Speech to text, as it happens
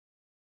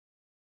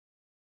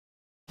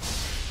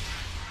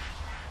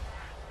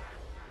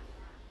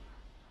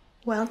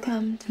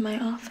Welcome to my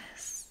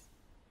office.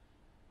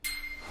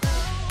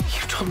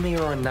 You told me you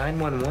were a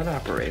 911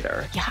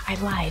 operator. Yeah, I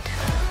lied.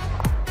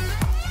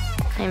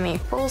 I'm a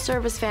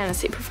full-service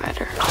fantasy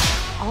provider.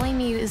 All I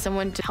need is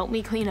someone to help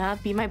me clean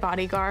up, be my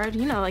bodyguard.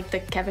 You know, like the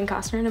Kevin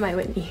Costner to my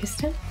Whitney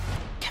Houston.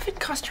 Kevin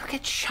Costner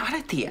gets shot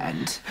at the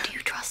end. Do you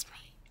trust me?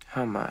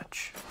 How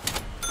much?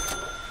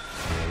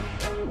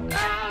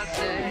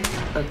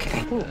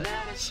 Okay. Ooh.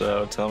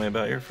 So tell me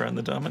about your friend,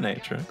 the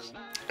dominatrix.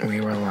 We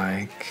were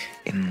like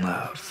in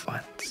love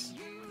once.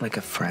 Like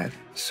a friend,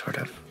 sort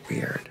of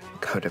weird,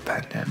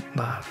 codependent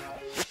love.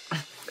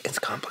 It's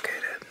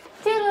complicated.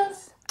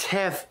 Toodles.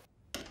 Tiff.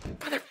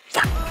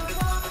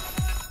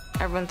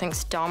 Everyone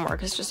thinks dom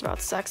work is just about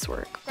sex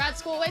work. Grad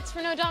school waits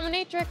for no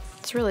dominatrix.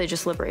 It's really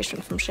just liberation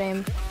from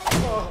shame.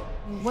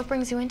 What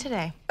brings you in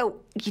today? Oh,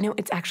 you know,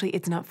 it's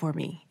not for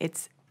me.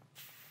 It's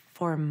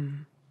for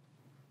my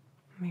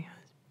husband.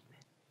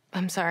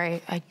 I'm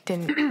sorry, I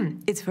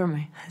didn't. It's for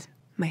my husband.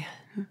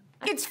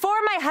 It's for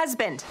my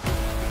husband.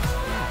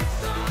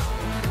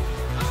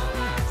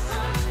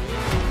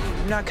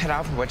 I'm not cut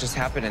out for what just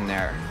happened in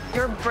there.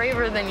 You're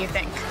braver than you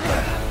think.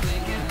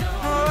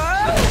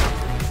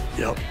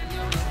 Yep.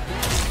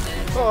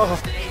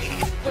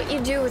 What you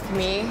do with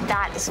me,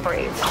 that is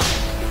brave.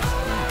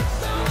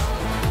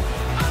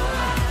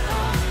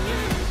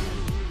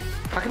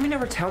 How come you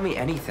never tell me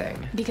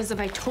anything? Because if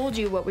I told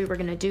you what we were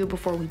gonna do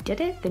before we did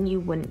it, then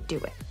you wouldn't do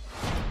it.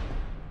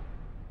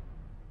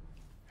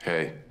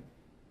 Hey.